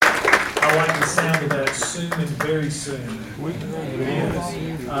soon and very soon.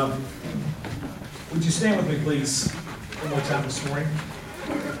 Would you stand with me, please, one more time this morning?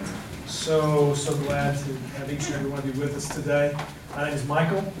 So glad to have each and every one of you with us today. My name is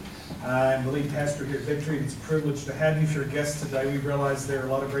Michael. I'm the lead pastor here at Victory. It's a privilege to have you. If you're a guest today, we realize there are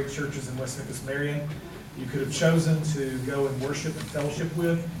a lot of great churches in West Memphis, Marion you could have chosen to go and worship and fellowship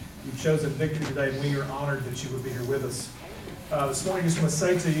with. You've chosen Victory today, and we are honored that you would be here with us. This morning, I just want to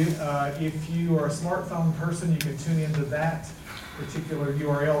say to you, if you are a smartphone person, you can tune into that particular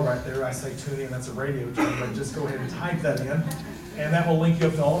URL right there. I say tune in, that's a radio term, but just go ahead and type that in. And that will link you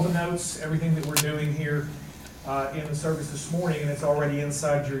up to all of the notes, everything that we're doing here in the service this morning, and it's already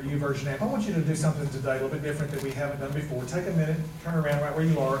inside your YouVersion app. I want you to do something today a little bit different that we haven't done before. Take a minute, turn around right where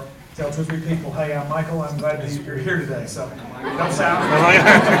you are, tell 2 or 3 people, hey, I'm Michael, I'm glad that you're here today. So, don't sound. I'm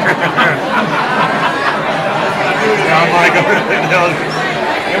Michael.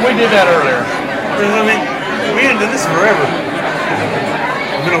 And we did that earlier. I mean, we hadn't done this forever.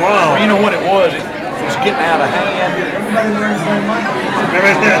 It's been a while. You know what it was? It was getting out of hand. Everybody learns their Michael.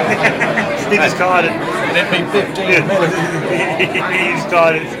 He just caught it. And it'd be 15 minutes. He just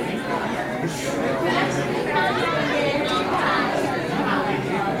caught it.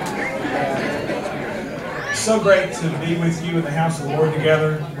 So great to be with you in the house of the Lord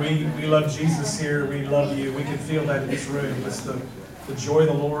together. We love Jesus here. We love you. We can feel that in this room. It's the joy of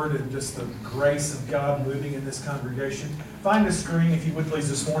the Lord and just the grace of God moving in this congregation. Find a screen, if you would please,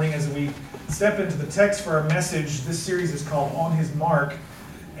 this morning as we step into the text for our message. This series is called On His Mark.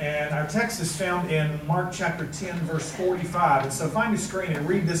 And our text is found in Mark chapter 10, verse 45. And so find a screen and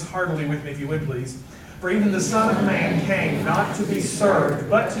read this heartily with me, if you would please. For even the Son of Man came not to be served,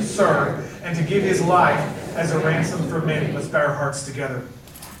 but to serve, and to give his life as a ransom for many. Let's bow our hearts together.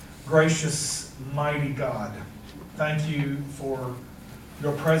 Gracious, mighty God, thank you for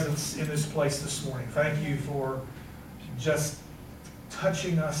your presence in this place this morning. Thank you for just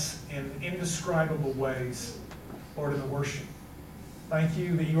touching us in indescribable ways, Lord, in the worship. Thank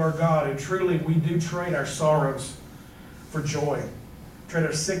you that you are God, and truly we do trade our sorrows for joy. Trade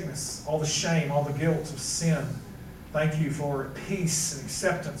our sickness, all the shame, all the guilt of sin. Thank you for peace and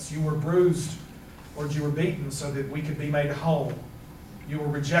acceptance. You were bruised, Lord, you were beaten so that we could be made whole. You were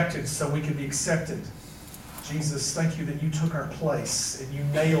rejected so we could be accepted. Jesus, thank you that you took our place and you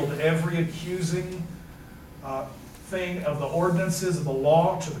nailed every accusing thing of the ordinances of the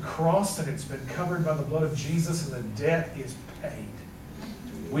law to the cross, and it's been covered by the blood of Jesus, and the debt is paid.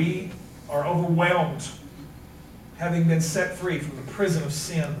 We are overwhelmed, having been set free from the prison of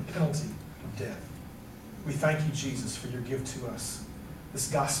sin, the penalty of death. We thank you, Jesus, for your gift to us. This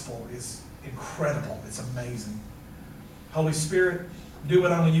gospel is incredible. It's amazing. Holy Spirit, do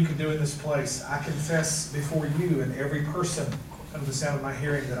what only you can do in this place. I confess before you and every person under the sound of my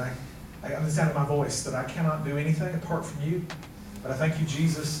hearing under the sound of my voice, that I cannot do anything apart from you. But I thank you,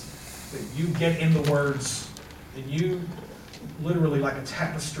 Jesus, that you get in the words and you literally, like a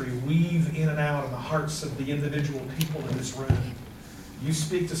tapestry, weave in and out of the hearts of the individual people in this room. You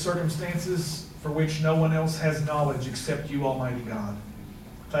speak to circumstances for which no one else has knowledge except you, Almighty God.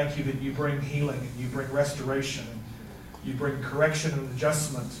 Thank you that you bring healing and you bring restoration. You bring correction and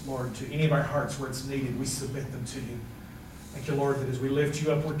adjustment, Lord, to any of our hearts where it's needed. We submit them to you. Thank you, Lord, that as we lift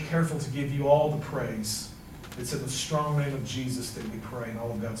you up, we're careful to give you all the praise. It's in the strong name of Jesus that we pray, and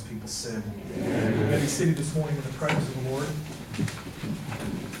all of God's people said. Amen. We're going to be seated this morning in the presence of the Lord.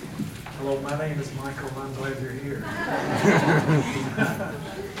 Hello, my name is Michael, and I'm glad you're here.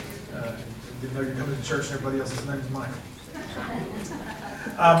 Didn't know you're coming to church and everybody else's name is Michael.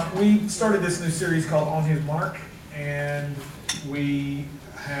 We started this new series called On His Mark, and we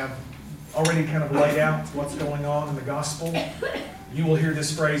have already kind of laid out what's going on in the gospel. You will hear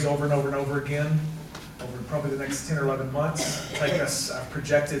this phrase over and over and over again over probably the next 10 or 11 months. It'll take us, I've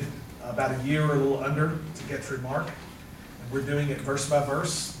projected, about a year or a little under to get through Mark. And we're doing it verse by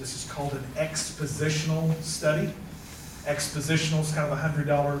verse. This is called an expositional study. Expositional is kind of a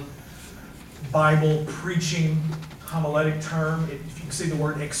 $100 Bible preaching homiletic term. If you can see the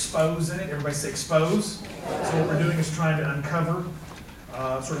word expose in it, everybody say expose. So what we're doing is trying to uncover,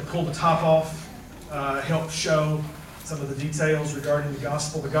 sort of pull the top off, help show some of the details regarding the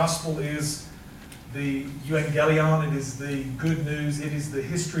gospel. The gospel is the euangelion. It is the good news. It is the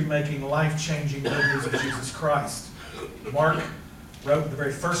history-making, life-changing good news of Jesus Christ. Mark wrote the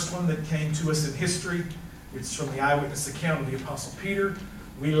very first one that came to us in history. It's from the eyewitness account of the Apostle Peter.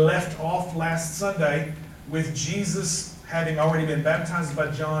 We left off last Sunday with Jesus having already been baptized by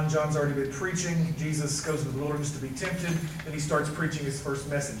John. John's already been preaching. Jesus goes to the wilderness to be tempted, and he starts preaching his first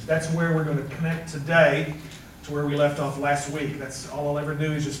message. That's where we're going to connect today to where we left off last week. That's all I'll ever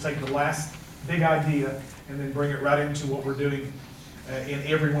do is just take the last big idea and then bring it right into what we're doing in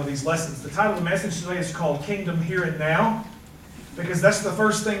every one of these lessons. The title of the message today is called Kingdom Here and Now, because that's the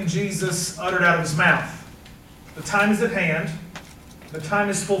first thing Jesus uttered out of his mouth. The time is at hand. The time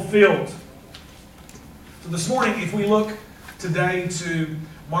is fulfilled. So this morning, if we look today to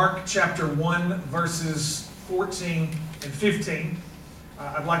Mark chapter 1, verses 14 and 15,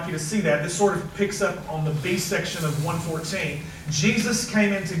 I'd like you to see that. This sort of picks up on the B section of 114. Jesus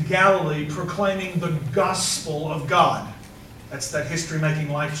came into Galilee proclaiming the gospel of God. That's that history-making,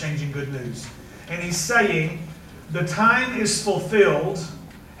 life-changing good news. And he's saying, the time is fulfilled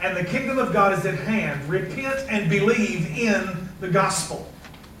and the kingdom of God is at hand. Repent and believe in the gospel.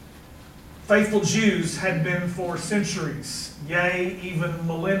 Faithful Jews had been for centuries, yea, even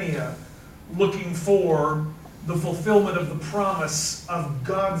millennia, looking for the fulfillment of the promise of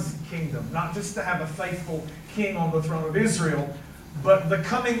God's kingdom. Not just to have a faithful king on the throne of Israel, but the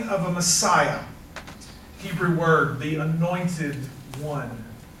coming of a Messiah. Hebrew word, the anointed one.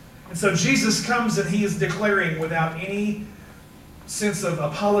 And so Jesus comes and he is declaring without any sense of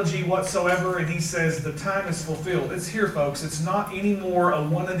apology whatsoever, and he says, the time is fulfilled. It's here, folks. It's not anymore a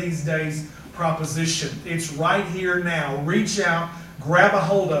one of these days proposition. It's right here now. Reach out, grab a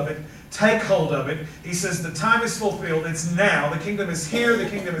hold of it, take hold of it. He says the time is fulfilled. It's now. The kingdom is here. The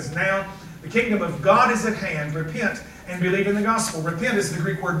kingdom is now. The kingdom of God is at hand. Repent and believe in the gospel. Repent is the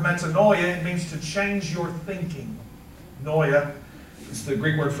Greek word metanoia. It means to change your thinking. Noia is the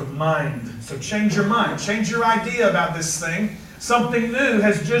Greek word for mind. So change your mind. Change your idea about this thing. Something new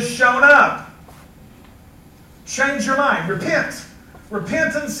has just shown up. Change your mind. Repent.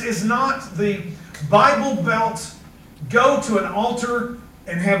 Repentance is not the Bible Belt, go to an altar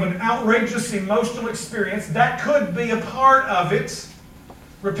and have an outrageous emotional experience. That could be a part of it.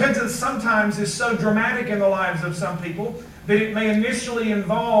 Repentance sometimes is so dramatic in the lives of some people that it may initially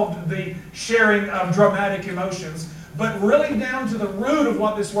involve the sharing of dramatic emotions. But really down to the root of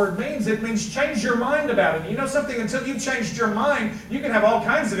what this word means, it means change your mind about it. You know something? Until you've changed your mind, you can have all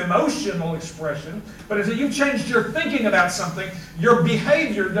kinds of emotional expression. But until you've changed your thinking about something, your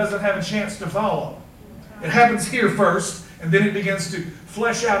behavior doesn't have a chance to follow. It happens here first, and then it begins to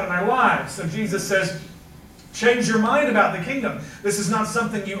flesh out in our lives. So Jesus says, change your mind about the kingdom. This is not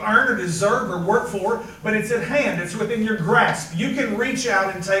something you earn or deserve or work for, but it's at hand. It's within your grasp. You can reach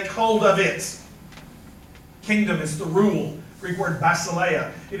out and take hold of it. Kingdom is the rule. Greek word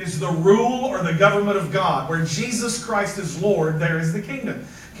basileia. It is the rule or the government of God. Where Jesus Christ is Lord, there is the kingdom.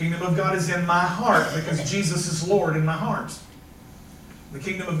 Kingdom of God is in my heart because Jesus is Lord in my heart. The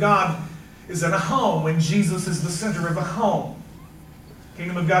kingdom of God is in a home when Jesus is the center of a home.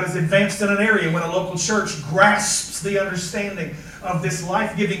 Kingdom of God is advanced in an area when a local church grasps the understanding of this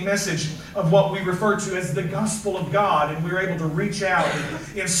life-giving message of what we refer to as the gospel of God, and we're able to reach out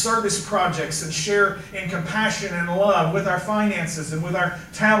in service projects and share in compassion and love with our finances and with our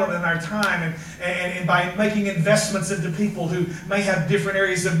talent and our time and by making investments into people who may have different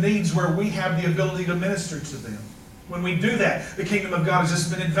areas of needs where we have the ability to minister to them. When we do that, the kingdom of God has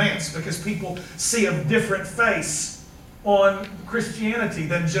just been advanced because people see a different face on Christianity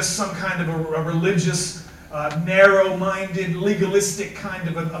than just some kind of a religious, narrow-minded, legalistic kind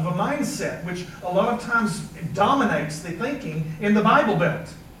of a mindset, which a lot of times dominates the thinking in the Bible Belt.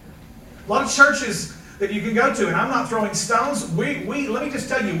 A lot of churches that you can go to, and I'm not throwing stones. Let me just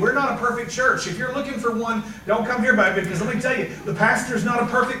tell you, we're not a perfect church. If you're looking for one, don't come here, baby, because let me tell you, the pastor is not a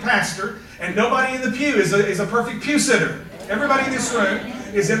perfect pastor, and nobody in the pew is a perfect pew sitter. Everybody in this room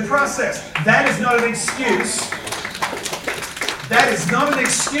is in process. That is not an excuse. That is not an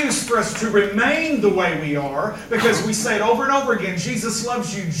excuse for us to remain the way we are, because we say it over and over again, Jesus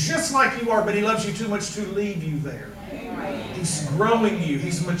loves you just like you are, but He loves you too much to leave you there. He's growing you.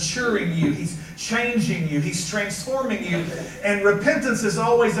 He's maturing you. He's changing you. He's transforming you. And repentance is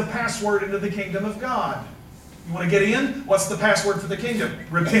always a password into the kingdom of God. You want to get in? What's the password for the kingdom?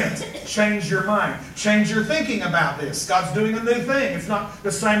 Repent. Change your mind. Change your thinking about this. God's doing a new thing. It's not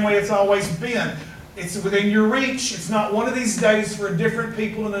the same way it's always been. It's within your reach. It's not one of these days for different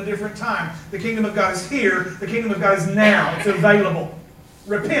people in a different time. The kingdom of God is here. The kingdom of God is now. It's available.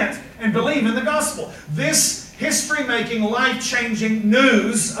 Repent and believe in the gospel. This history-making, life-changing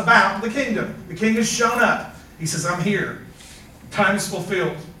news about the kingdom. The king has shown up. He says, I'm here. Time is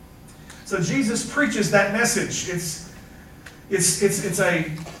fulfilled. So Jesus preaches that message. It's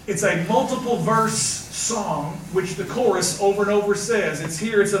a multiple verse song which the chorus over and over says, it's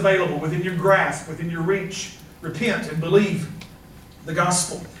here, it's available, within your grasp, within your reach. Repent and believe the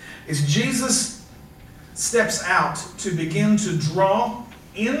gospel. As Jesus steps out to begin to draw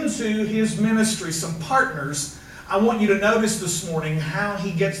into his ministry some partners, I want you to notice this morning how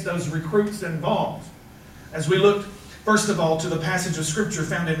he gets those recruits involved. As we look, first of all, to the passage of Scripture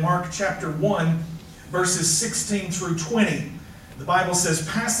found in Mark chapter 1, verses 16 through 20. The Bible says,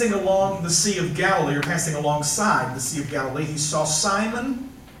 passing along the Sea of Galilee, or passing alongside the Sea of Galilee, he saw Simon,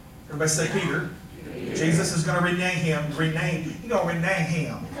 everybody say Peter. Jesus is going to rename him. He's going to rename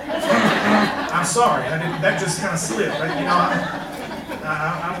him. I'm sorry, that just kind of slipped. You know,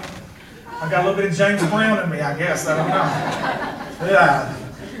 I've got a little bit of James Brown in me, I guess. I don't know. Yeah.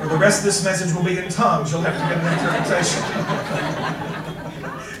 Well, the rest of this message will be in tongues. You'll have to get an interpretation.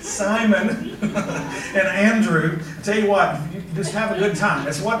 Simon and Andrew, I tell you what, you just have a good time.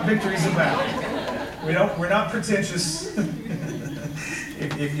 That's what victory's about. We're not pretentious.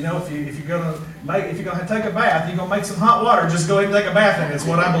 If you're gonna take a bath, you're gonna make some hot water. Just go ahead and take a bath in it. It's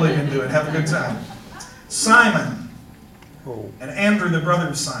what I believe in doing. Have a good time. Simon and Andrew, the brother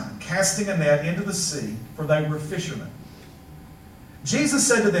of Simon, casting a net into the sea, for they were fishermen. Jesus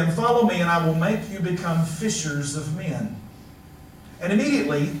said to them, "Follow me, and I will make you become fishers of men." And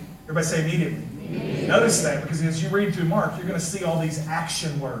immediately, everybody say immediately. Notice that, because as you read through Mark, you're going to see all these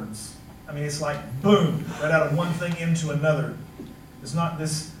action words. I mean, it's like boom, right out of one thing into another. There's not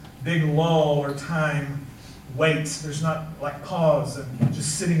this big lull or time wait. There's not like pause and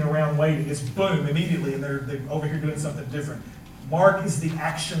just sitting around waiting. It's boom, immediately, and they're over here doing something different. Mark is the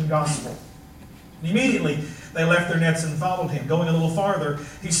action gospel. And immediately, they left their nets and followed him. Going a little farther,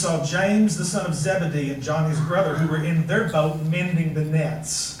 he saw James, the son of Zebedee, and John, his brother, who were in their boat mending the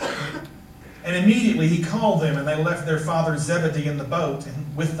nets. And immediately he called them, and they left their father Zebedee in the boat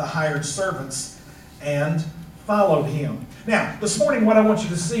and with the hired servants and followed him. Now, this morning what I want you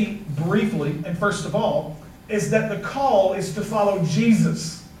to see briefly, and first of all, is that the call is to follow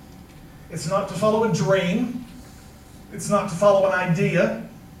Jesus. It's not to follow a dream. It's not to follow an idea.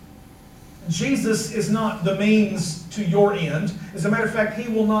 Jesus is not the means to your end. As a matter of fact,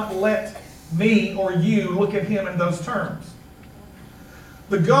 he will not let me or you look at him in those terms.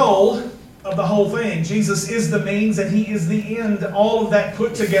 The goal of the whole thing, Jesus is the means and he is the end, all of that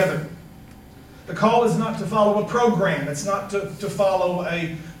put together. The call is not to follow a program. It's not to follow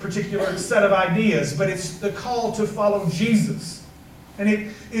a particular set of ideas, but it's the call to follow Jesus. And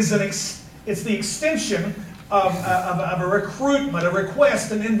it is it's the extension of a recruitment, a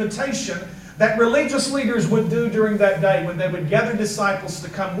request, an invitation that religious leaders would do during that day when they would gather disciples to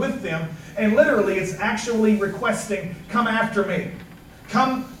come with them. And literally, it's actually requesting, come after me.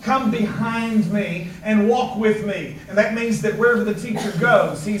 Come behind me and walk with me. And that means that wherever the teacher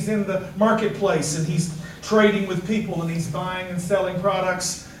goes, he's in the marketplace and he's trading with people and he's buying and selling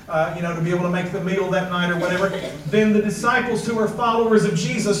products, to be able to make the meal that night or whatever. Then the disciples who are followers of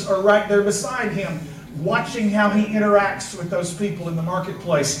Jesus are right there beside him, watching how he interacts with those people in the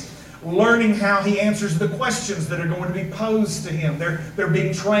marketplace, learning how he answers the questions that are going to be posed to him. They're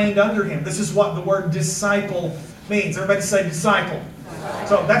being trained under him. This is what the word disciple means. Everybody say disciple.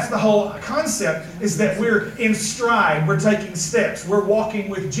 So that's the whole concept, is that we're in stride, we're taking steps, we're walking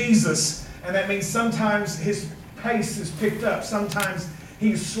with Jesus, and that means sometimes his pace is picked up, sometimes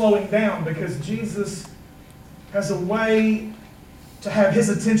he's slowing down, because Jesus has a way to have his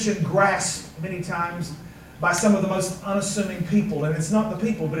attention grasped many times by some of the most unassuming people. And it's not the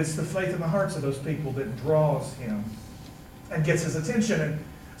people, but it's the faith in the hearts of those people that draws him and gets his attention. And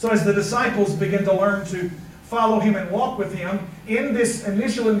so as the disciples begin to learn to follow him and walk with him, in this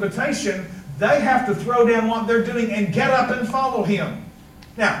initial invitation, they have to throw down what they're doing and get up and follow him.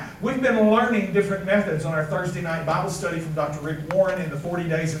 Now, we've been learning different methods on our Thursday night Bible study from Dr. Rick Warren in the 40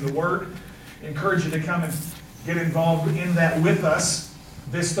 Days in the Word. I encourage you to come and get involved in that with us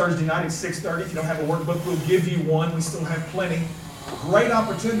this Thursday night at 6:30. If you don't have a workbook, we'll give you one. We still have plenty. Great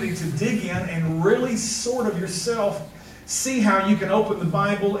opportunity to dig in and really sort of yourself see how you can open the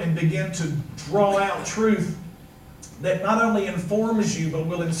Bible and begin to draw out truth that not only informs you, but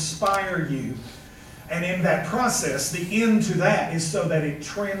will inspire you. And in that process, the end to that is so that it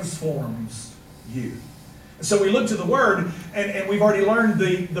transforms you. And so we look to the Word, and we've already learned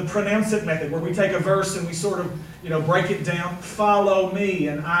the pronounce it method, where we take a verse and we sort of break it down. Follow me,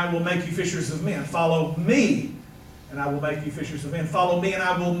 and I will make you fishers of men. Follow me, and I will make you fishers of men. Follow me, and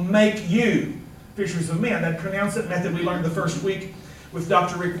I will make you fishers of men. That pronounce it method we learned the first week with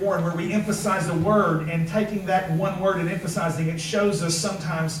Dr. Rick Warren, where we emphasize a word, and taking that one word and emphasizing it shows us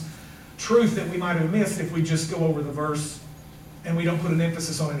sometimes truth that we might have missed if we just go over the verse and we don't put an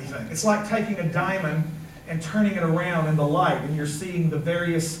emphasis on anything. It's like taking a diamond and turning it around in the light, and you're seeing the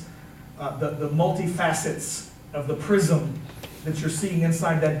various, the multifacets of the prism that you're seeing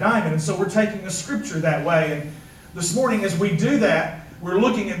inside that diamond. And so we're taking a scripture that way. And this morning, as we do that, we're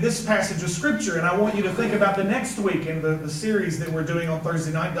looking at this passage of Scripture, and I want you to think about the next week in the series that we're doing on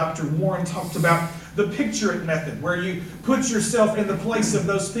Thursday night. Dr. Warren talked about the picture it method, where you put yourself in the place of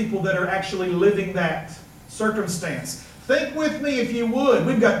those people that are actually living that circumstance. Think with me if you would.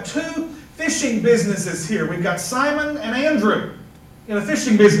 We've got two fishing businesses here. We've got Simon and Andrew in a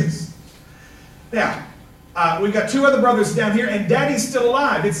fishing business. Now, we've got two other brothers down here, and Daddy's still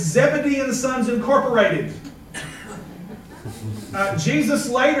alive. It's Zebedee and Sons Incorporated. Jesus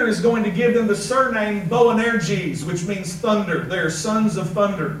later is going to give them the surname Boanerges, which means thunder. They're sons of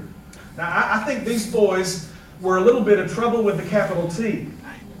thunder. Now, I think these boys were a little bit of trouble with the capital T.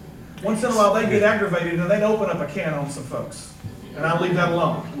 Once in a while, they'd get aggravated, and they'd open up a can on some folks. And I'll leave that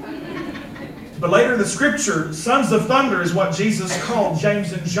alone. But later in the Scripture, sons of thunder is what Jesus called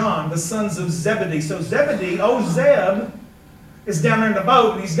James and John, the sons of Zebedee. So Zebedee, Zeb, is down there in the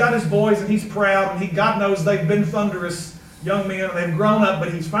boat, and he's got his boys, and he's proud, and God knows they've been thunderous young men, and they've grown up,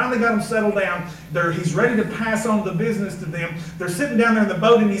 but he's finally got them settled down. He's ready to pass on the business to them. They're sitting down there in the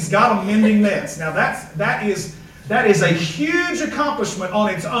boat, and he's got them mending nets. Now that is a huge accomplishment on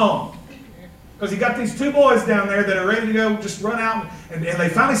its own. Because he got these two boys down there that are ready to go just run out, and they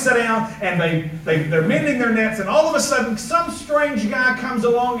finally sit down, and they're mending their nets, and all of a sudden some strange guy comes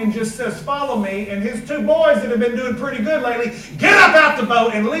along and just says, "Follow me," and his two boys that have been doing pretty good lately get up out the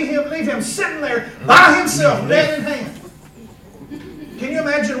boat and leave him sitting there by himself, net in hand. Can you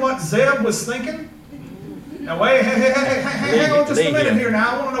imagine what Zeb was thinking? Now wait, hang on just a minute here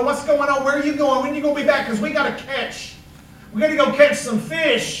now. I want to know what's going on. Where are you going? When are you going to be back? Because we got to go catch some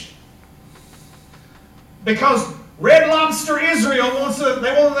fish. Because Red Lobster Israel wants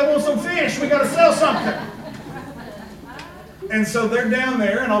some fish. We got to sell something. And so they're down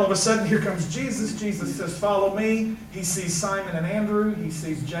there, and all of a sudden here comes Jesus. Jesus says, "Follow me." He sees Simon and Andrew. He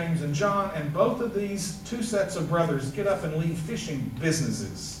sees James and John. And both of these two sets of brothers get up and leave fishing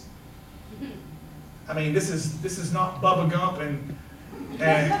businesses. I mean, this is not Bubba Gump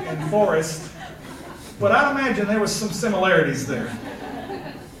and Forrest. But I'd imagine there was some similarities there.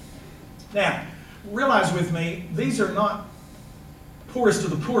 Now, realize with me, these are not poorest of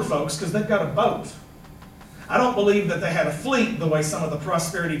the poor folks because they've got a boat. I don't believe that they had a fleet the way some of the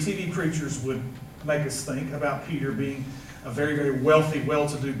prosperity TV preachers would make us think about Peter being a very, very wealthy,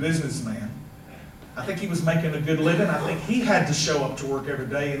 well-to-do businessman. I think he was making a good living. I think he had to show up to work every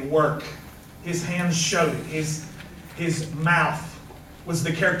day and work. His hands showed it. His mouth was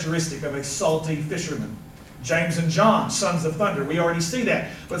the characteristic of a salty fisherman. James and John, sons of thunder. We already see that.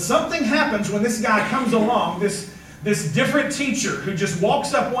 But something happens when this guy comes along, this different teacher who just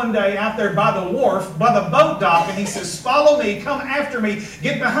walks up one day out there by the wharf, by the boat dock, and he says, "Follow me, come after me,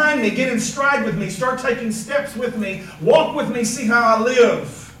 get behind me, get in stride with me, start taking steps with me, walk with me, see how I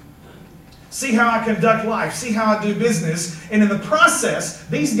live. See how I conduct life, see how I do business." And in the process,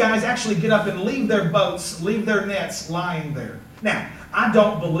 these guys actually get up and leave their boats, leave their nets lying there. Now, I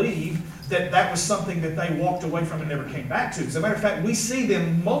don't believe that was something that they walked away from and never came back to. As a matter of fact, we see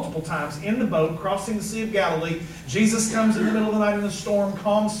them multiple times in the boat crossing the Sea of Galilee. Jesus comes in the middle of the night in a storm,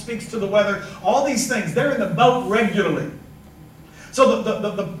 calms, speaks to the weather. All these things, they're in the boat regularly. So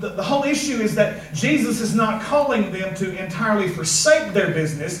the whole issue is that Jesus is not calling them to entirely forsake their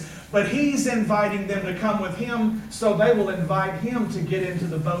business, but He's inviting them to come with Him so they will invite Him to get into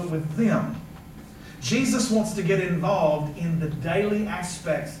the boat with them. Jesus wants to get involved in the daily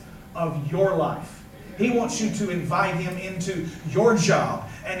aspects of your life. He wants you to invite Him into your job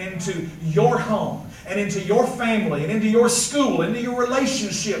and into your home and into your family and into your school, into your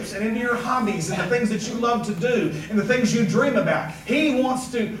relationships and into your hobbies and the things that you love to do and the things you dream about. He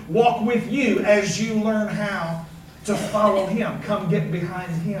wants to walk with you as you learn how to follow Him. Come get behind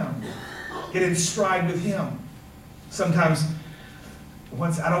Him. Get in stride with Him. Sometimes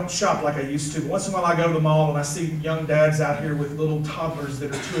I don't shop like I used to. Once in a while I go to the mall and I see young dads out here with little toddlers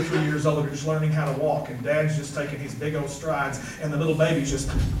that are 2 or 3 years old that are just learning how to walk, and dad's just taking his big old strides and the little baby's just...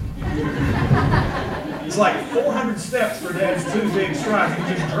 It's like 400 steps for dad's 2 big strides.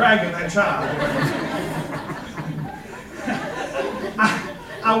 He's just dragging that child.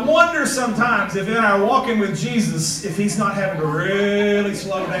 I wonder sometimes if in our walking with Jesus, if He's not having to really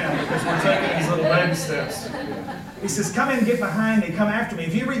slow down because we're taking these little baby steps. He says, "Come in, get behind me, come after me."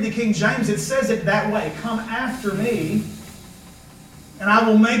 If you read the King James, it says it that way. Come after me, and I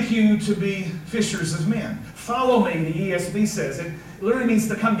will make you to be fishers of men. Follow me, the ESV says. It literally means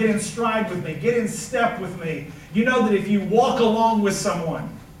to come get in stride with me, get in step with me. You know that if you walk along with someone,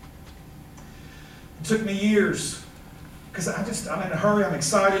 it took me years, because I'm in a hurry, I'm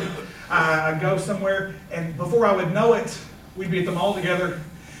excited. I go somewhere, and before I would know it, we'd be at the mall together,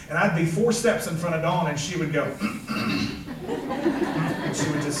 And I'd be 4 steps in front of Dawn, and she would go, and she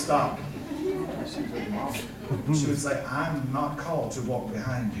would just stop. She would say, I'm not called to walk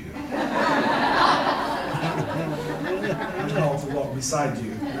behind you. I'm called to walk beside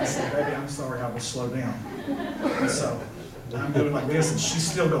you. And I said, baby, I'm sorry, I will slow down. And so I'm doing like this, and she's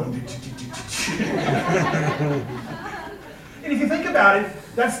still going. And if you think about it,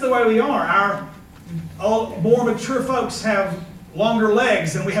 that's the way we are. Our more mature folks have longer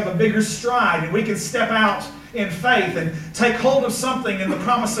legs, and we have a bigger stride, and we can step out in faith and take hold of something in the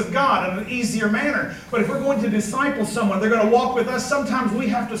promise of God in an easier manner. But if we're going to disciple someone, they're going to walk with us, sometimes we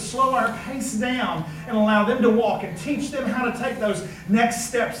have to slow our pace down and allow them to walk and teach them how to take those next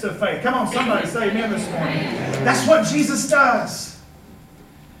steps of faith. Come on, somebody say amen this morning. That's what Jesus does.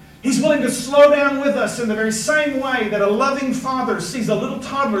 He's willing to slow down with us in the very same way that a loving father sees a little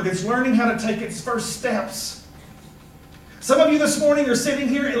toddler that's learning how to take its first steps. Some of you this morning are sitting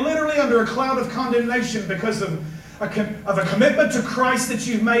here literally under a cloud of condemnation because of a commitment to Christ that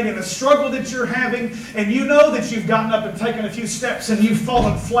you've made and a struggle that you're having, and you know that you've gotten up and taken a few steps and you've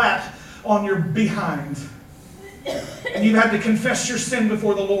fallen flat on your behind. And you've had to confess your sin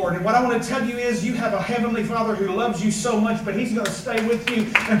before the Lord. And what I want to tell you is you have a Heavenly Father who loves you so much, but He's going to stay with you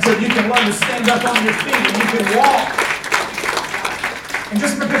until you can learn to stand up on your feet and you can walk. And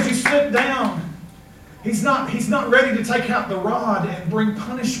just because you slip down, He's not ready to take out the rod and bring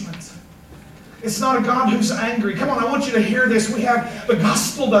punishment. It's not a God who's angry. Come on, I want you to hear this. We have the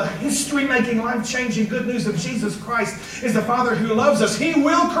gospel, the history-making, life-changing good news of Jesus Christ is the Father who loves us. He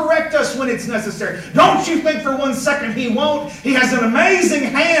will correct us when it's necessary. Don't you think for 1 second He won't. He has an amazing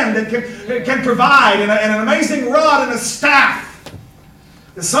hand that can provide, and an amazing rod and a staff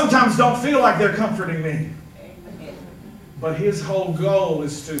that sometimes don't feel like they're comforting me. But His whole goal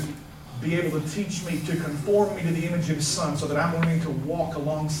is to be able to teach me, to conform me to the image of His Son, so that I'm learning to walk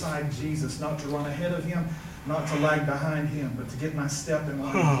alongside Jesus, not to run ahead of Him, not to lag behind Him, but to get my step in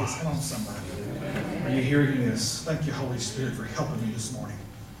line with His. Come on, somebody. Are you hearing this? Thank you, Holy Spirit, for helping me this morning.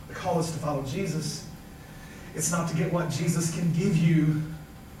 The call is to follow Jesus. It's not to get what Jesus can give you.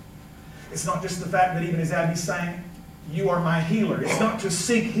 It's not just the fact that even as Abby's saying, you are my healer. It's not to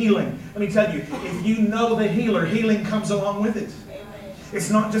seek healing. Let me tell you, if you know the healer, healing comes along with it. It's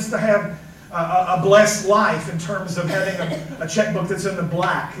not just to have a blessed life in terms of having a checkbook that's in the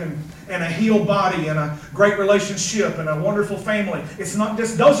black and a healed body and a great relationship and a wonderful family. It's not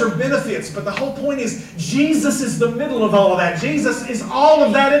just, those are benefits, but the whole point is Jesus is the middle of all of that. Jesus is all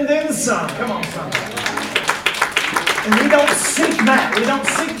of that and then some. Come on, somebody. And we don't seek that. We don't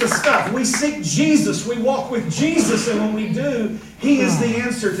seek the stuff. We seek Jesus. We walk with Jesus, and when we do, He is the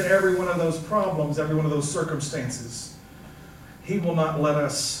answer to every one of those problems, every one of those circumstances. He will not let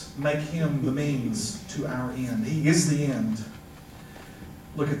us make Him the means to our end. He is the end.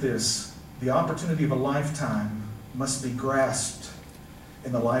 Look at this. The opportunity of a lifetime must be grasped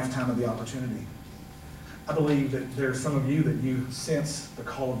in the lifetime of the opportunity. I believe that there are some of you that you sense the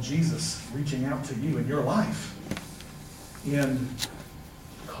call of Jesus reaching out to you in your life and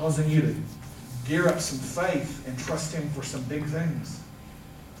causing you to gear up some faith and trust Him for some big things.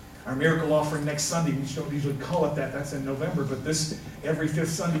 Our miracle offering next Sunday, we don't usually call it that, that's in November, but every 5th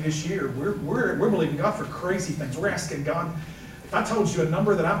Sunday this year, we're believing God for crazy things. We're asking God, if I told you a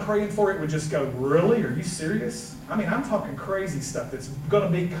number that I'm praying for, it would just go, really? Are you serious? I mean, I'm talking crazy stuff that's going to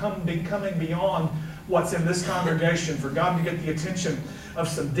be coming beyond what's in this congregation, for God to get the attention of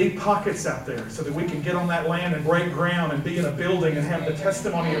some deep pockets out there so that we can get on that land and break ground and be in a building and have the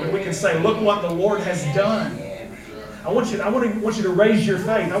testimony of it. We can say, look what the Lord has done. I want you to raise your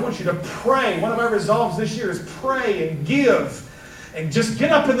faith. I want you to pray. One of our resolves this year is pray and give. And just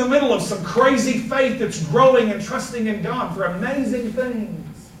get up in the middle of some crazy faith that's growing and trusting in God for amazing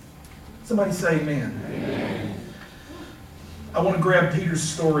things. Somebody say amen. Amen. I want to grab Peter's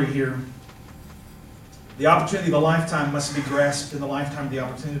story here. The opportunity of a lifetime must be grasped in the lifetime of the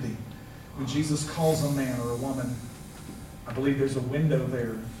opportunity. When Jesus calls a man or a woman, I believe there's a window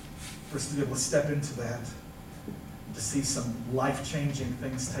there for us to be able to step into that, to see some life-changing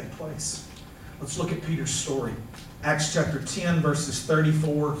things take place. Let's look at Peter's story. Acts chapter 10, verses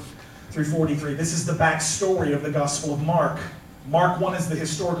 34 through 43. This is the backstory of the Gospel of Mark. Mark 1 is the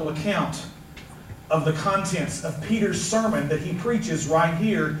historical account of the contents of Peter's sermon that he preaches right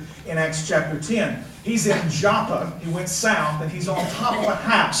here in Acts chapter 10. He's in Joppa. He went south, and he's on top of a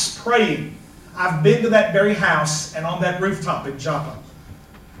house praying. I've been to that very house and on that rooftop in Joppa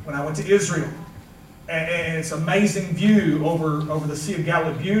when I went to Israel. And it's an amazing view over the Sea of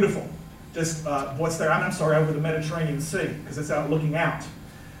Galilee. Beautiful. Just what's there? I'm sorry, over the Mediterranean Sea, because it's out looking out.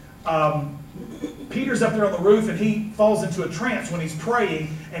 Peter's up there on the roof and he falls into a trance when he's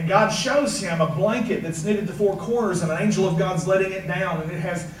praying, and God shows him a blanket that's knitted to four corners, and an angel of God's letting it down, and it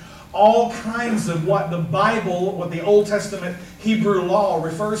has all kinds of what the Bible, what the Old Testament Hebrew law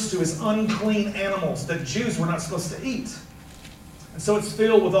refers to as unclean animals that Jews were not supposed to eat. And so it's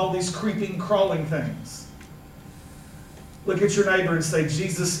filled with all these creeping, crawling things. Look at your neighbor and say,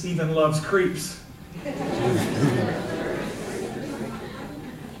 Jesus even loves creeps.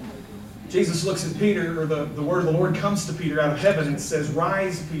 Jesus looks at Peter, or the word of the Lord comes to Peter out of heaven and says,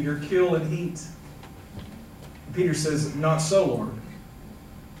 "Rise, Peter, kill and eat." And Peter says, "Not so, Lord."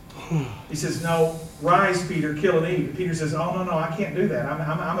 He says, "No, rise, Peter, kill and eat." And Peter says, "Oh, no, I can't do that.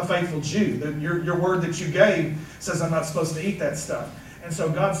 I'm a faithful Jew. Your word that you gave says I'm not supposed to eat that stuff." And so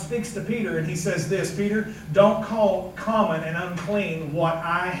God speaks to Peter and he says this, "Peter, don't call common and unclean what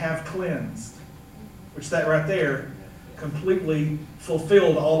I have cleansed." Which that right there completely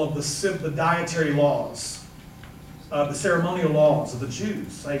fulfilled all of the dietary laws, the ceremonial laws of the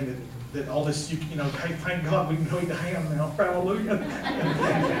Jews, saying that all this, hey, thank God we can go eat the ham now. Hallelujah.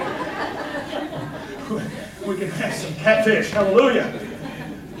 We can have some catfish. Hallelujah.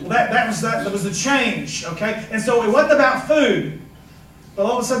 Well, that was the change, okay? And so it wasn't about food. But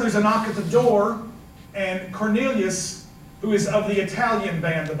all of a sudden there's a knock at the door, and Cornelius, who is of the Italian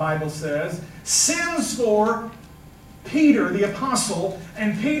band, the Bible says, sends for Peter, the apostle,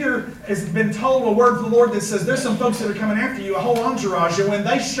 and Peter has been told a word from the Lord that says, there's some folks that are coming after you, a whole entourage, and when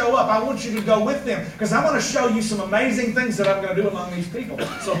they show up, I want you to go with them, because I want to show you some amazing things that I'm going to do among these people.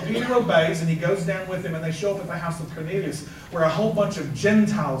 So Peter obeys, and he goes down with them, and they show up at the house of Cornelius, where a whole bunch of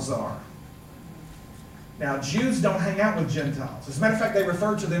Gentiles are. Now, Jews don't hang out with Gentiles. As a matter of fact, they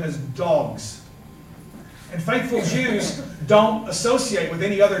refer to them as dogs. And faithful Jews don't associate with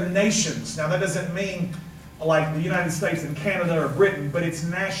any other nations. Now, that doesn't mean like the United States and Canada or Britain, but it's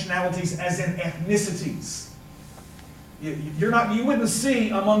nationalities as in ethnicities. You wouldn't see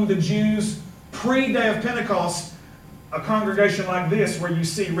among the Jews pre-day of Pentecost a congregation like this where you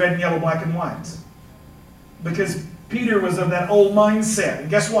see red and yellow, black and white. Because Peter was of that old mindset. And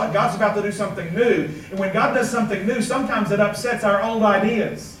guess what? God's about to do something new. And when God does something new, sometimes it upsets our old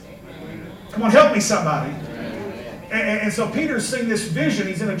ideas. Come on, help me somebody. And so Peter's seeing this vision.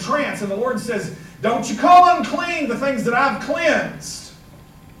 He's in a trance. And the Lord says, don't you call unclean the things that I've cleansed.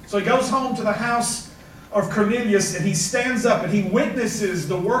 So he goes home to the house of Cornelius, and he stands up and he witnesses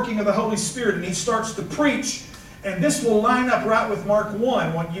the working of the Holy Spirit, and he starts to preach. And this will line up right with Mark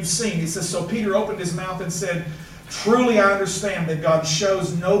 1, what you've seen. He says, so Peter opened his mouth and said, truly I understand that God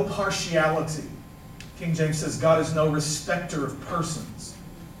shows no partiality. King James says God is no respecter of persons.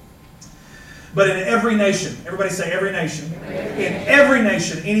 But in every nation, everybody say every nation. In every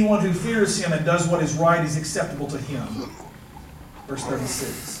nation, anyone who fears him and does what is right is acceptable to him. Verse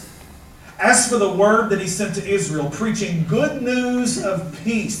 36. As for the word that he sent to Israel, preaching good news of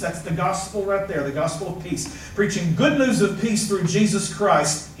peace. That's the gospel right there, the gospel of peace. Preaching good news of peace through Jesus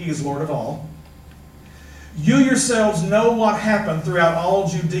Christ. He is Lord of all. You yourselves know what happened throughout all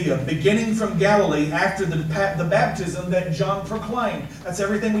Judea, beginning from Galilee after the baptism that John proclaimed. That's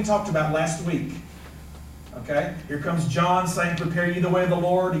everything we talked about last week. Okay? Here comes John saying, prepare ye the way of the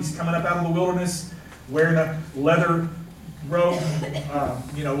Lord. He's coming up out of the wilderness wearing a leather robe,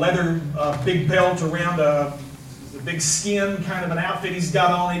 leather big belt around a big skin kind of an outfit he's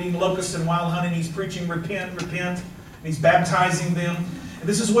got on, eating locusts and wild honey. And he's preaching, repent, repent. And he's baptizing them. And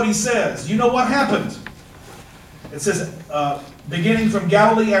this is what he says. You know what happened? It says, beginning from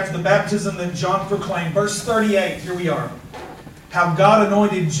Galilee after the baptism that John proclaimed. Verse 38, here we are. How God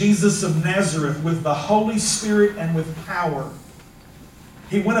anointed Jesus of Nazareth with the Holy Spirit and with power.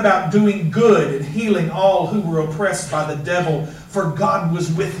 He went about doing good and healing all who were oppressed by the devil, for God was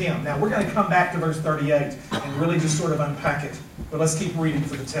with him. Now, we're going to come back to verse 38 and really just sort of unpack it. But let's keep reading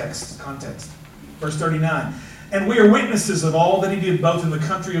for the text, context. Verse 39. And we are witnesses of all that he did both in the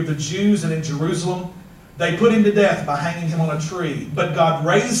country of the Jews and in Jerusalem. They put him to death by hanging him on a tree. But God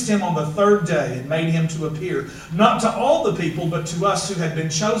raised him on the third day and made him to appear, not to all the people, but to us who had been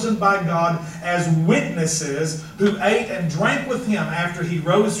chosen by God as witnesses, who ate and drank with him after he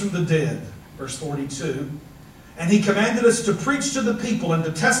rose from the dead. Verse 42. And he commanded us to preach to the people and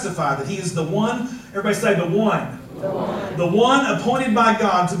to testify that he is the one, everybody say the one. The one appointed by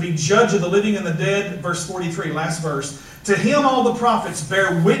God to be judge of the living and the dead. Verse 43, last verse. To him all the prophets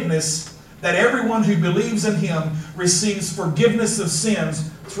bear witness that everyone who believes in him receives forgiveness of sins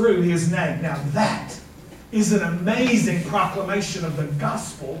through his name. Now that is an amazing proclamation of the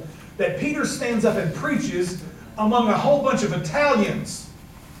gospel that Peter stands up and preaches among a whole bunch of Italians.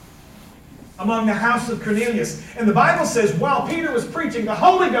 among the house of Cornelius. And the Bible says, while Peter was preaching, the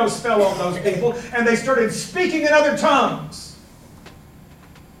Holy Ghost fell on those people, and they started speaking in other tongues.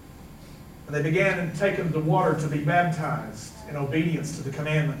 And they began to take them to water to be baptized in obedience to the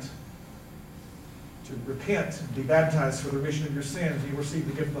commandment. To repent and be baptized for the remission of your sins, and you receive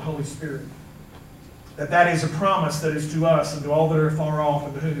the gift of the Holy Spirit. That is a promise that is to us and to all that are far off,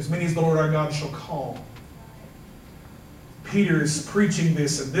 and to whom as many as the Lord our God shall call. Peter is preaching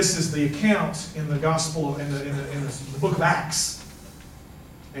this, and this is the account in the gospel, in the book of Acts.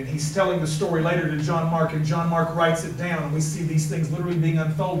 And he's telling the story later to John Mark, and John Mark writes it down, and we see these things literally being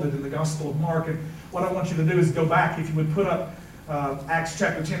unfolded in the gospel of Mark. And what I want you to do is go back, if you would put up Acts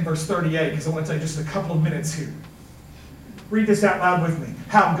chapter 10, verse 38, because I want to take just a couple of minutes here. Read this out loud with me.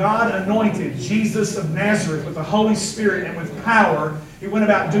 How God anointed Jesus of Nazareth with the Holy Spirit and with power. He went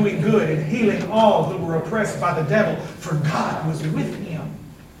about doing good and healing all who were oppressed by the devil, for God was with him.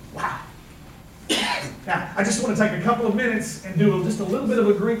 Wow. Now, I just want to take a couple of minutes and do just a little bit of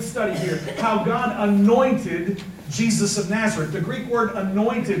a Greek study here. How God anointed Jesus of Nazareth. The Greek word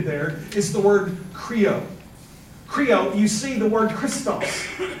anointed there is the word kreo. Kreo, you see the word Christos.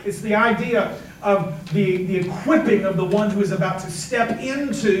 It's the idea of the equipping of the one who is about to step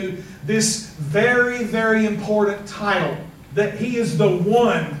into this very, very important title. That he is the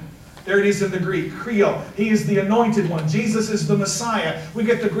one. There it is in the Greek, kreo. He is the anointed one. Jesus is the Messiah. We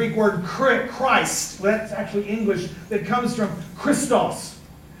get the Greek word Christ. That's actually English. That comes from Christos.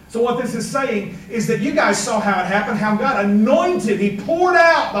 So what this is saying is that you guys saw how it happened, how God anointed, He poured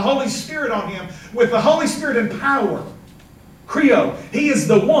out the Holy Spirit on Him with the Holy Spirit and power. Kreo. He is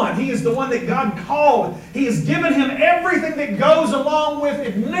the one. He is the one that God called. He has given Him everything that goes along with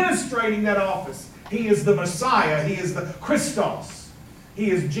administrating that office. He is the Messiah. He is the Christos.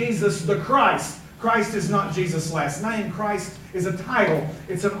 He is Jesus the Christ. Christ is not Jesus' last name. Christ is a title.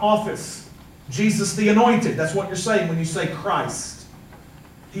 It's an office. Jesus the Anointed. That's what you're saying when you say Christ.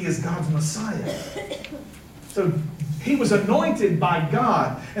 He is God's Messiah. So He was anointed by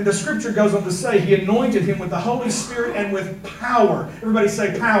God. And the Scripture goes on to say He anointed Him with the Holy Spirit and with power. Everybody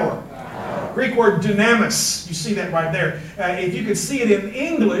say power. Greek word dunamis. You see that right there. If you could see it in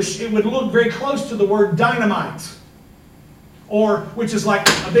English, it would look very close to the word dynamite. Or, which is like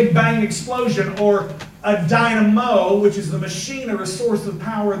a big bang explosion. Or a dynamo, which is the machine or a source of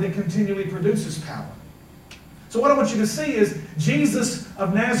power that continually produces power. So what I want you to see is Jesus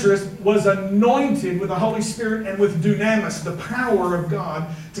of Nazareth was anointed with the Holy Spirit and with dunamis, the power of God,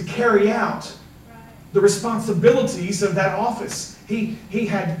 to carry out the responsibilities of that office. He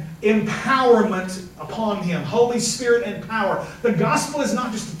had empowerment upon Him, Holy Spirit and power. The gospel is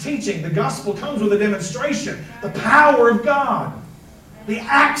not just a teaching. The gospel comes with a demonstration. The power of God. The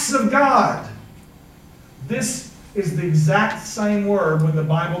acts of God. This is the exact same word when the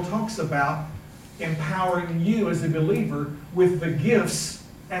Bible talks about empowering you as a believer with the gifts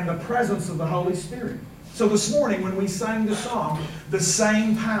and the presence of the Holy Spirit. So this morning when we sang the song, the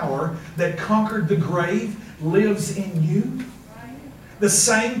same power that conquered the grave lives in you. The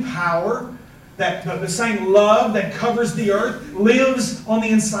same power, the same love that covers the earth lives on the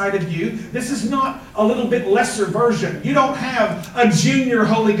inside of you. This is not a little bit lesser version. You don't have a junior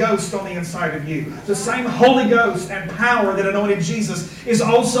Holy Ghost on the inside of you. The same Holy Ghost and power that anointed Jesus is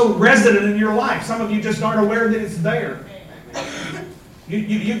also resident in your life. Some of you just aren't aware that it's there.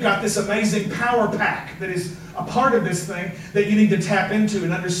 You've got this amazing power pack that is a part of this thing that you need to tap into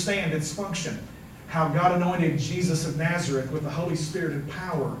and understand its function. How God anointed Jesus of Nazareth with the Holy Spirit and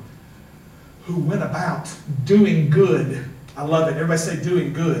power, who went about doing good. I love it. Everybody say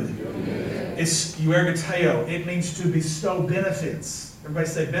doing good. It's euergeteo. It means to bestow benefits. Everybody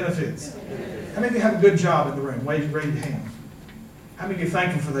say benefits. How many of you have a good job in the room? Raise your hand. How many of you are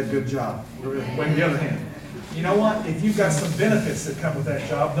thankful for that good job? Wave the other hand. You know what? If you've got some benefits that come with that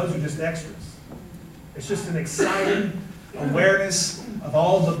job, those are just extras. It's just an exciting awareness of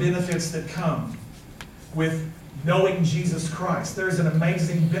all the benefits that come with knowing Jesus Christ. There's an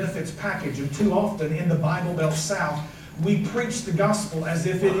amazing benefits package, and too often in the Bible Belt South, we preach the gospel as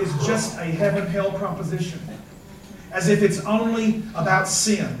if it is just a heaven-hell proposition. As if it's only about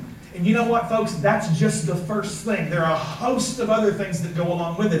sin. And you know what, folks? That's just the first thing. There are a host of other things that go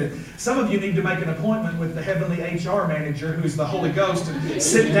along with it. And some of you need to make an appointment with the heavenly HR manager, who's the Holy Ghost, and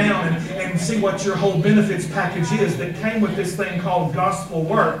sit down and see what your whole benefits package is that came with this thing called gospel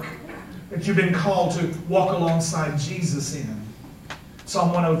work that you've been called to walk alongside Jesus in.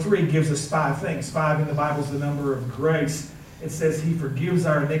 Psalm 103 gives us 5 things. 5 in the Bible is the number of grace. It says He forgives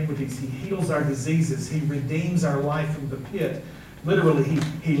our iniquities. He heals our diseases. He redeems our life from the pit. Literally,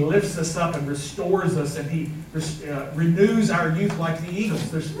 He lifts us up and restores us, and He renews our youth like the eagles.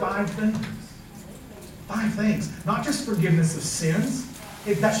 There's 5 things. 5 things. Not just forgiveness of sins.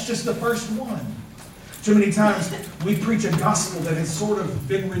 That's just the first one. Too many times we preach a gospel that has sort of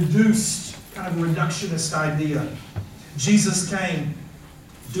been reduced, kind of a reductionist idea. Jesus came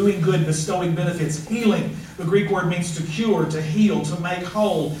doing good, bestowing benefits, healing. The Greek word means to cure, to heal, to make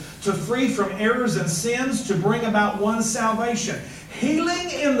whole, to free from errors and sins, to bring about one's salvation.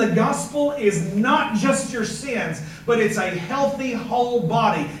 Healing in the gospel is not just your sins, but it's a healthy whole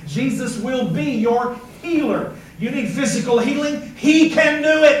body. Jesus will be your healer. You need physical healing? He can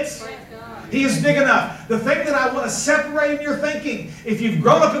do it. He is big enough. The thing that I want to separate in your thinking, if you've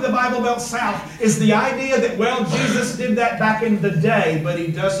grown up in the Bible Belt South, is the idea that, well, Jesus did that back in the day, but He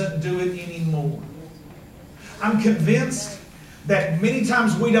doesn't do it anymore. I'm convinced that many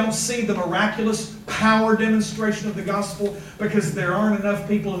times we don't see the miraculous power demonstration of the gospel because there aren't enough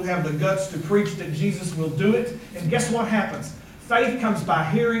people who have the guts to preach that Jesus will do it. And guess what happens? Faith comes by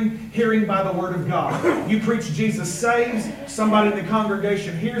hearing, hearing by the Word of God. You preach Jesus saves, somebody in the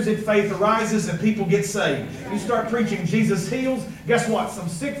congregation hears it, faith arises, and people get saved. You start preaching Jesus heals, guess what? Some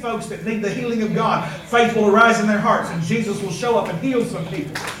sick folks that need the healing of God, faith will arise in their hearts, and Jesus will show up and heal some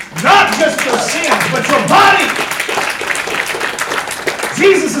people. Not just your sins, but your body.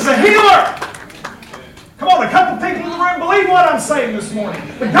 Jesus is a healer. Come on, a couple people in the room believe what I'm saying this morning.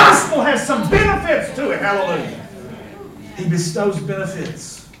 The gospel has some benefits to it. Hallelujah. He bestows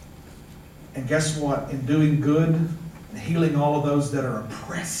benefits. And guess what? In doing good and healing all of those that are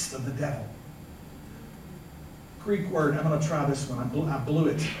oppressed of the devil. Greek word, I'm going to try this one. I blew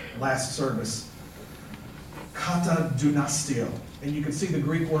it last service. Kata dunastio. And you can see the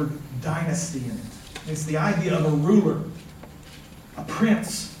Greek word dynasty in it. It's the idea of a ruler, a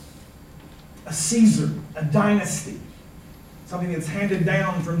prince, a Caesar, a dynasty. Something that's handed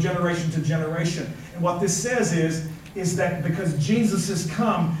down from generation to generation. And what this says is that because Jesus has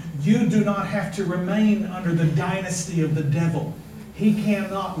come, you do not have to remain under the dynasty of the devil. He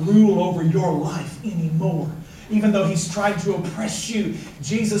cannot rule over your life anymore. Even though he's tried to oppress you,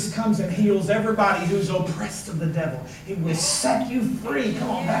 Jesus comes and heals everybody who's oppressed of the devil. He will set you free. Come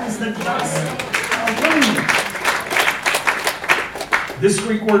on, that is the gospel. Hallelujah. This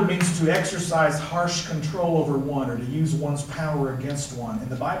Greek word means to exercise harsh control over one or to use one's power against one. And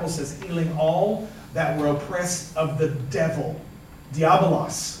the Bible says healing all that were oppressed of the devil.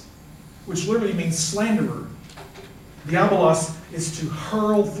 Diabolos, which literally means slanderer. Diabolos is to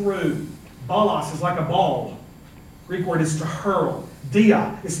hurl through. Balos is like a ball. Greek word is to hurl.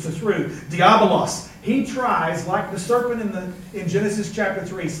 Dia is to through. Diabolos. He tries, like the serpent in Genesis chapter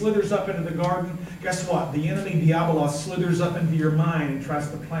 3, slithers up into the garden. Guess what? The enemy, Diabolos, slithers up into your mind and tries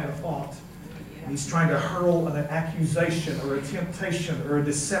to plant a thought. He's trying to hurl an accusation or a temptation or a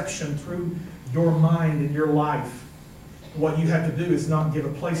deception through your mind and your life. What you have to do is not give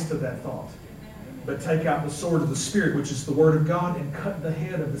a place to that thought, but take out the sword of the Spirit, which is the Word of God, and cut the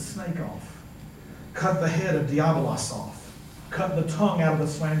head of the snake off. Cut the head of Diabolos off. Cut the tongue out of the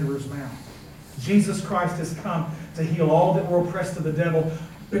slanderer's mouth. Jesus Christ has come to heal all that were oppressed of the devil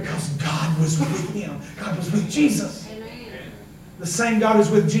because God was with him. God was with Jesus. The same God who's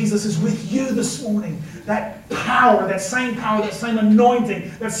with Jesus is with you this morning. That power, that same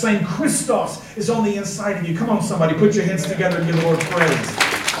anointing, that same Christos is on the inside of you. Come on, somebody, put your hands together and give the Lord praise.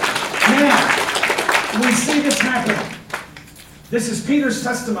 Now, we see this happen. This is Peter's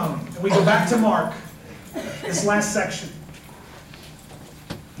testimony. And we go back to Mark, this last section.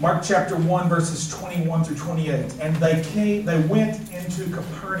 Mark chapter 1, verses 21 through 28. And they went into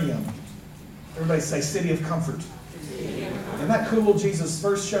Capernaum. Everybody say, city of comfort. Isn't that cool? Jesus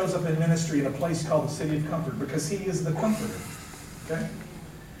first shows up in ministry in a place called the City of Comfort because He is the Comforter. Okay?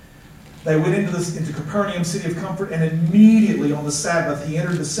 They went into Capernaum, City of Comfort, and immediately on the Sabbath He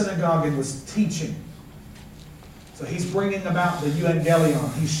entered the synagogue and was teaching. So He's bringing about the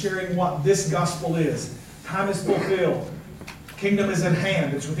euangelion. He's sharing what this gospel is. Time is fulfilled. Kingdom is at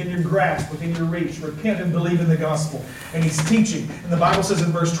hand. It's within your grasp, within your reach. Repent and believe in the gospel. And He's teaching. And the Bible says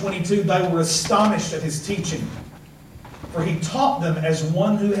in verse 22, they were astonished at His teaching. For He taught them as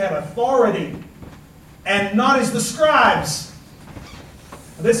one who had authority, and not as the scribes.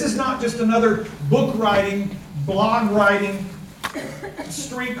 This is not just another book writing, blog writing,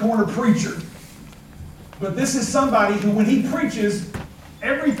 street corner preacher. But this is somebody who, when he preaches,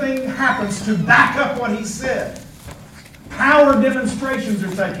 everything happens to back up what he said. Power demonstrations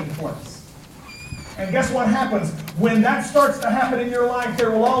are taking place. And guess what happens? When that starts to happen in your life,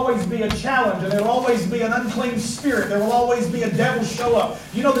 there will always be a challenge, and there will always be an unclean spirit. There will always be a devil show up.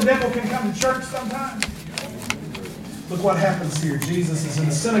 You know the devil can come to church sometimes? Look what happens here. Jesus is in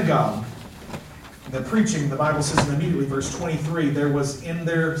the synagogue. They're preaching, the Bible says immediately, verse 23, there was in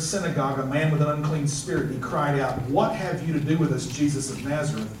their synagogue a man with an unclean spirit. He cried out, "What have you to do with us, Jesus of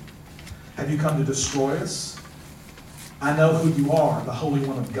Nazareth? Have you come to destroy us? I know who you are, the Holy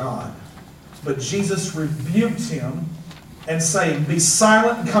One of God." But Jesus rebuked him and saying, "Be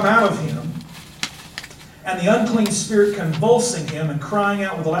silent and come out of him." And the unclean spirit, convulsing him and crying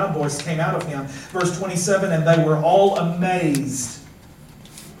out with a loud voice, came out of him. Verse 27, and they were all amazed,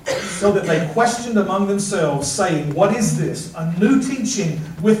 so that they questioned among themselves, saying, "What is this? A new teaching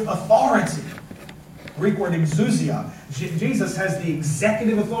with authority." Greek word exousia. Jesus has the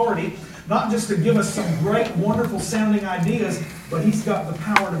executive authority, not just to give us some great, wonderful sounding ideas, but He's got the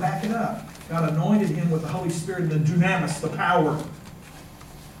power to back it up. God anointed Him with the Holy Spirit and the dunamis, the power.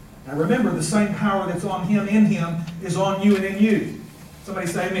 Now remember, the same power that's on Him, in Him, is on you and in you. Somebody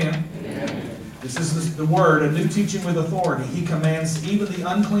say amen. Amen. This is the word, a new teaching with authority. He commands even the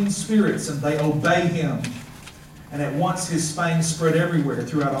unclean spirits, and they obey Him. And at once His fame spread everywhere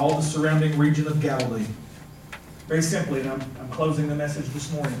throughout all the surrounding region of Galilee. Very simply, and I'm closing the message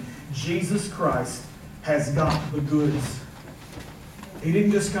this morning, Jesus Christ has got the goods. He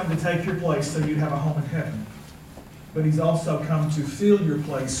didn't just come to take your place so you'd have a home in heaven, but He's also come to fill your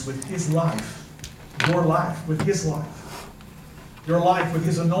place with His life, your life with His life. Your life with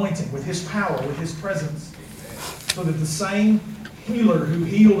His anointing, with His power, with His presence. So that the same healer who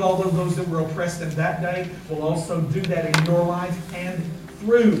healed all of those that were oppressed in that day will also do that in your life and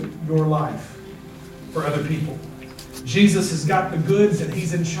through your life for other people. Jesus has got the goods and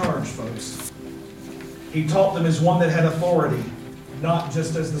He's in charge, folks. He taught them as one that had authority, not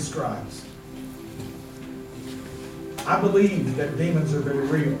just as the scribes. I believe that demons are very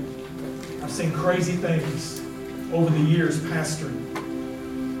real. I've seen crazy things over the years pastoring,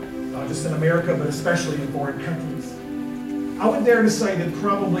 not just in America, but especially in foreign countries. I would dare to say that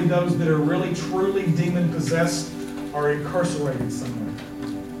probably those that are really, truly demon-possessed are incarcerated somewhere.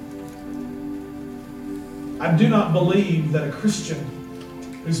 I do not believe that a Christian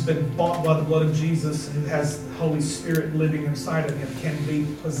who's been bought by the blood of Jesus and who has the Holy Spirit living inside of him can be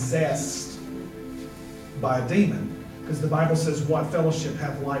possessed by a demon. Because the Bible says, what fellowship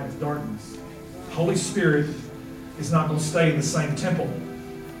hath light with darkness? Holy Spirit is not going to stay in the same temple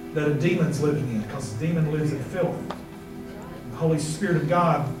that a demon's living in, because a demon lives in filth. The Holy Spirit of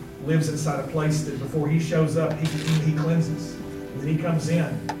God lives inside a place that before He shows up, He cleanses. And then He comes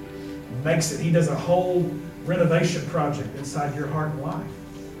in, makes it. He does a whole renovation project inside your heart and life.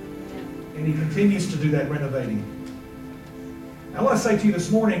 And He continues to do that renovating. I want to say to you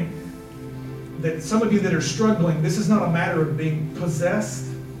this morning that some of you that are struggling, this is not a matter of being possessed,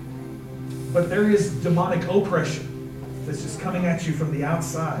 but there is demonic oppression that's just coming at you from the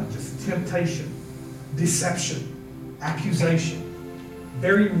outside. Just temptation, deception, accusation.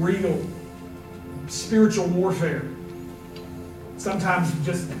 Very real spiritual warfare. Sometimes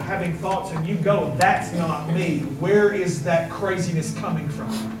just having thoughts and you go, "That's not me. Where is that craziness coming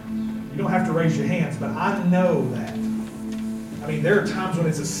from?" You don't have to raise your hands, but I know that. I mean, there are times when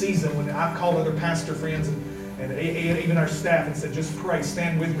it's a season when I've called other pastor friends and even our staff and said, "Just pray,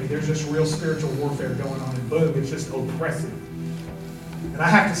 stand with me. There's just real spiritual warfare going on." And boom, it's just oppressive. And I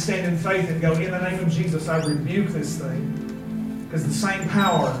have to stand in faith and go, "In the name of Jesus, I rebuke this thing." Because the same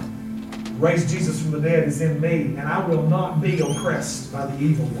power raised Jesus from the dead is in me, and I will not be oppressed by the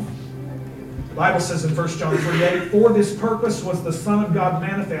evil one. The Bible says in 1 John 3:8, "For this purpose was the Son of God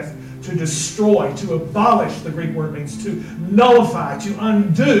manifest, to destroy, to abolish," the Greek word means to nullify, to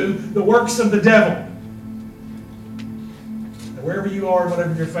undo the works of the devil. Now, wherever you are,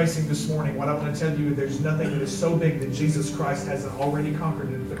 whatever you're facing this morning, what I want to tell you, there's nothing that is so big that Jesus Christ hasn't already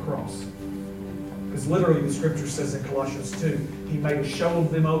conquered it at the cross. Because literally the scripture says in Colossians 2, He made a show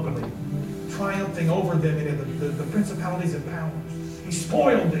of them openly, triumphing over them in the principalities and powers. He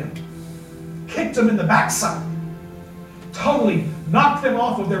spoiled them, kicked them in the backside, totally knocked them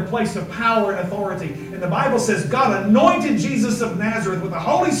off of their place of power and authority. And the Bible says God anointed Jesus of Nazareth with the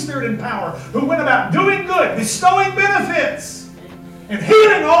Holy Spirit and power, who went about doing good, bestowing benefits, and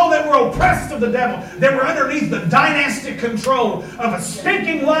healing all that were oppressed of the devil, that were underneath the dynastic control of a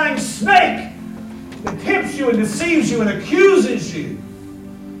stinking, lying snake that tempts you and deceives you and accuses you.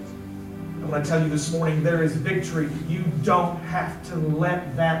 I want to tell you this morning, there is victory. You don't have to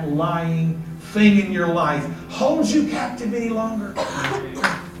let that lying thing in your life hold you captive any longer.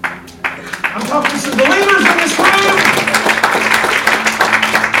 I'm talking to some believers in this room.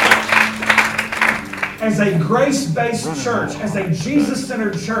 As a grace-based church, as a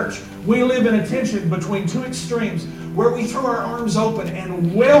Jesus-centered church, we live in a tension between two extremes where we throw our arms open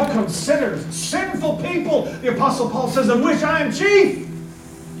and welcome sinners, sinful people, the Apostle Paul says, "of which I am chief."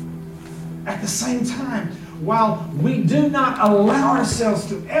 At the same time, while we do not allow ourselves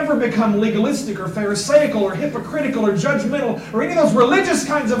to ever become legalistic or pharisaical or hypocritical or judgmental or any of those religious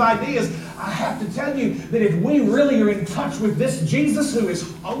kinds of ideas, I have to tell you that if we really are in touch with this Jesus who is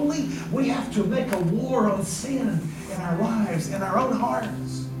holy, we have to make a war on sin in our lives, in our own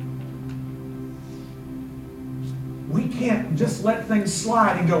hearts. We can't just let things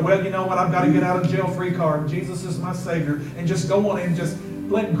slide and go, well, you know what, I've got to get out of jail free card. Jesus is my Savior. And just go on and just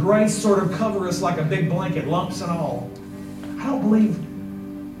let grace sort of cover us like a big blanket, lumps and all. I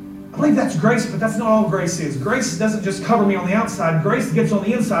believe that's grace, but that's not all grace is. Grace doesn't just cover me on the outside. Grace gets on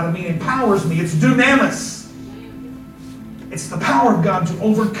the inside of me and empowers me. It's dunamis. It's the power of God to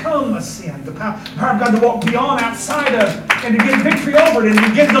overcome a sin. The power of God to walk beyond, outside of, and to get victory over it and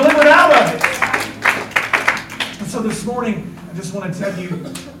to get delivered out of it. And so this morning, I just want to tell you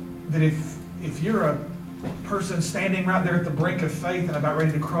that if you're a person standing right there at the brink of faith and about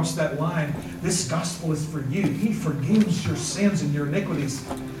ready to cross that line, this gospel is for you. He forgives your sins and your iniquities.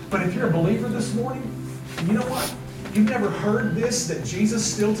 But if you're a believer this morning, you know what? You've never heard this, that Jesus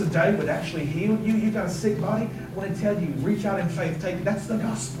still today would actually heal you. You've got a sick body. I want to tell you, reach out in faith. That's the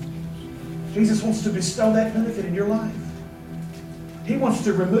gospel. Jesus wants to bestow that benefit in your life. He wants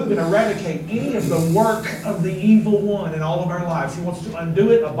to remove and eradicate any of the work of the evil one in all of our lives. He wants to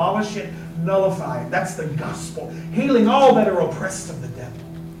undo it, abolish it, nullify it. That's the gospel. Healing all that are oppressed of the devil.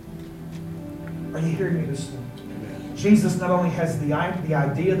 Are you hearing me this morning? Jesus not only has the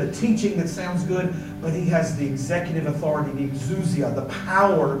idea, the teaching that sounds good, but He has the executive authority, the exousia, the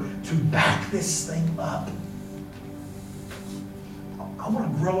power to back this thing up. I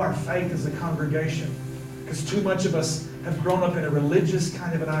want to grow our faith as a congregation, because too much of us have grown up in a religious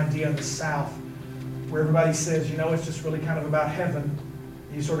kind of an idea in the South, where everybody says, you know, it's just really kind of about heaven.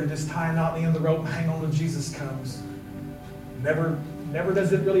 You sort of just tie a knot in the end of the rope and hang on till Jesus comes. Never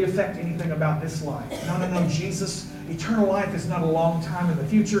does it really affect anything about this life. No. Jesus, eternal life is not a long time in the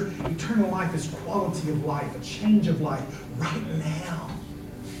future. Eternal life is quality of life, a change of life right now.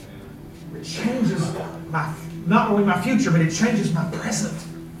 It changes not only my future, but it changes my present.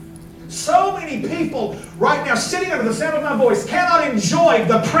 So many people right now, sitting under the sound of my voice, cannot enjoy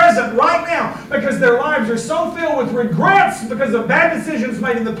the present right now because their lives are so filled with regrets because of bad decisions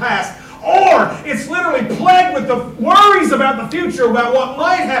made in the past. Or it's literally plagued with the worries about the future, about what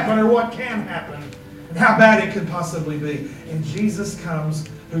might happen or what can happen, and how bad it could possibly be. And Jesus comes,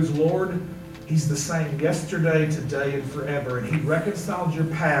 who's Lord. He's the same yesterday, today, and forever. And He reconciled your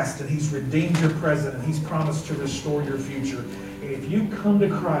past, and He's redeemed your present, and He's promised to restore your future. And if you come to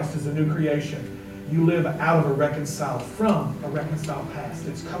Christ as a new creation, you live out of from a reconciled past.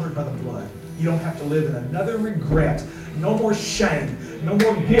 It's covered by the blood. You don't have to live in another regret. No more shame. No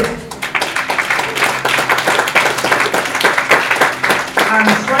more guilt. I'm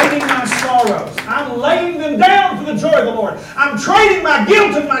trading my sorrows. I'm laying them down for the joy of the Lord. I'm trading my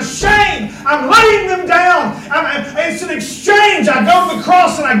guilt and my shame. I'm laying them down. It's an exchange. I go to the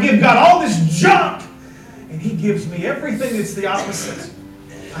cross and I give God all this junk. And He gives me everything that's the opposite.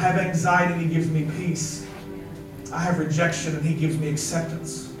 I have anxiety and He gives me peace. I have rejection and He gives me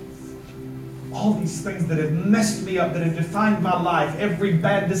acceptance. All these things that have messed me up, that have defined my life, every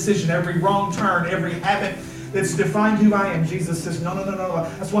bad decision, every wrong turn, every habit that's defined who I am. Jesus says, no.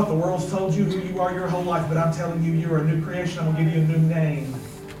 That's what the world's told you, who you are your whole life. But I'm telling you, you're a new creation. I'm going to give you a new name.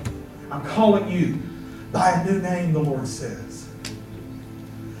 I'm calling you by a new name, the Lord says.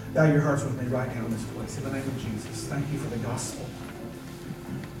 Bow your hearts with me right now in this place. In the name of Jesus, thank you for the gospel.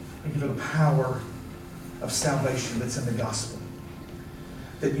 Thank you for the power of salvation that's in the gospel.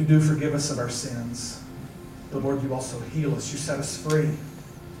 That you do forgive us of our sins. But Lord, you also heal us. You set us free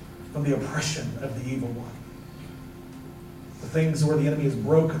from the oppression of the evil one. The things where the enemy has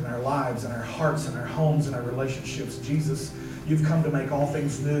broken our lives and our hearts and our homes and our relationships. Jesus, you've come to make all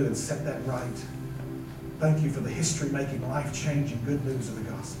things new and set that right. Thank you for the history-making, life-changing good news of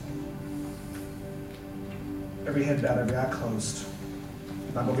the gospel. Every head bowed, every eye closed.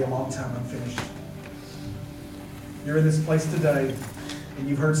 It's not going to be a long time. I'm finished. You're in this place today, and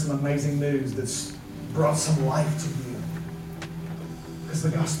you've heard some amazing news that's brought some life to you. Because the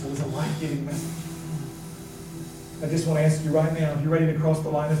gospel is a life-giving message. I just want to ask you right now, if you're ready to cross the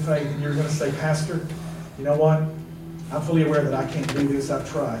line of faith and you're going to say, Pastor, you know what? I'm fully aware that I can't do this. I've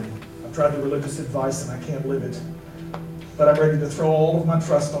tried the religious advice and I can't live it. But I'm ready to throw all of my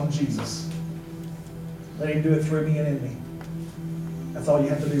trust on Jesus. Let Him do it through me and in me. That's all you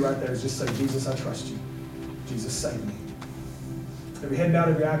have to do right there is just say, Jesus, I trust you. Jesus, save me. Every head bowed,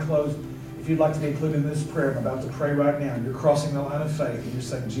 every eye closed. If you'd like to be included in this prayer I'm about to pray right now, you're crossing the line of faith and you're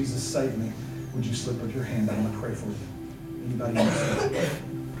saying, Jesus, save me. Would you slip up your hand? I want to pray for you. Anybody else?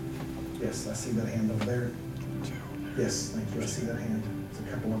 Yes, I see that hand over there. Yes, thank you. I see that hand. There's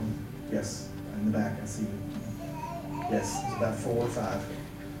a couple of them. Yes, in the back, I see you. Yes, there's about 4 or 5.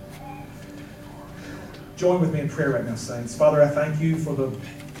 Join with me in prayer right now, saints. Father, I thank you for the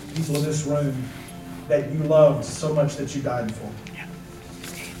people in this room that you loved so much that you died for.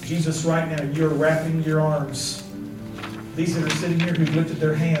 Jesus, right now, you're wrapping your arms. These that are sitting here who've lifted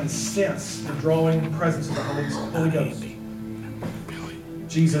their hands sense the drawing presence of the Holy Ghost.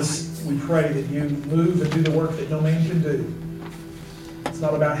 Jesus, we pray that you move and do the work that no man can do. It's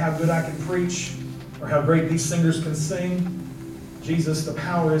not about how good I can preach or how great these singers can sing. Jesus, the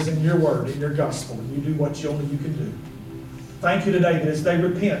power is in your word, in your gospel, and you do what only you can do. Thank you today that as they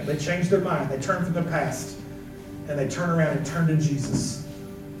repent, they change their mind, they turn from the past, and they turn around and turn to Jesus.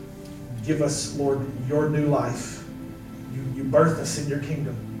 Give us, Lord, your new life. You birth us in your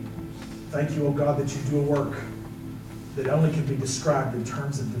kingdom. Thank you, oh God, that you do a work that only can be described in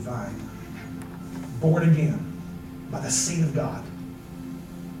terms of divine. Born again by the seed of God.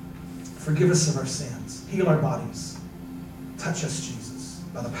 Forgive us of our sins. Heal our bodies. Touch us, Jesus,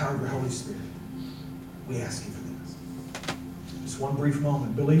 by the power of your Holy Spirit. We ask you for this. Just one brief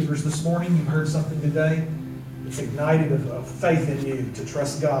moment. Believers, this morning you've heard something today that's ignited of faith in you to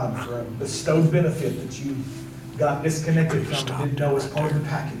trust God for a bestowed benefit that you got disconnected from and didn't know was part of the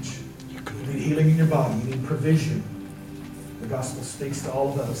package. You need healing in your body. You need provision. The gospel speaks to all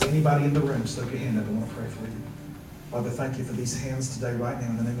of those. Anybody in the room, slip your hand up. I want to pray for you. Father, thank you for these hands today right now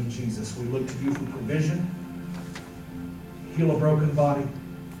in the name of Jesus. We look to you for provision. Heal a broken body.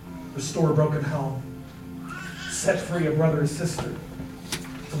 Restore a broken home. Set free a brother or sister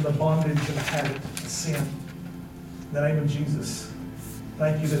from the bondage and habit of sin. In the name of Jesus,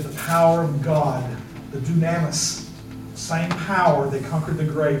 thank you that the power of God, the dunamis, same power that conquered the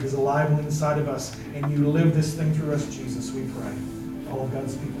grave is alive on the inside of us, and you live this thing through us, Jesus, we pray. All of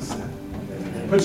God's people said.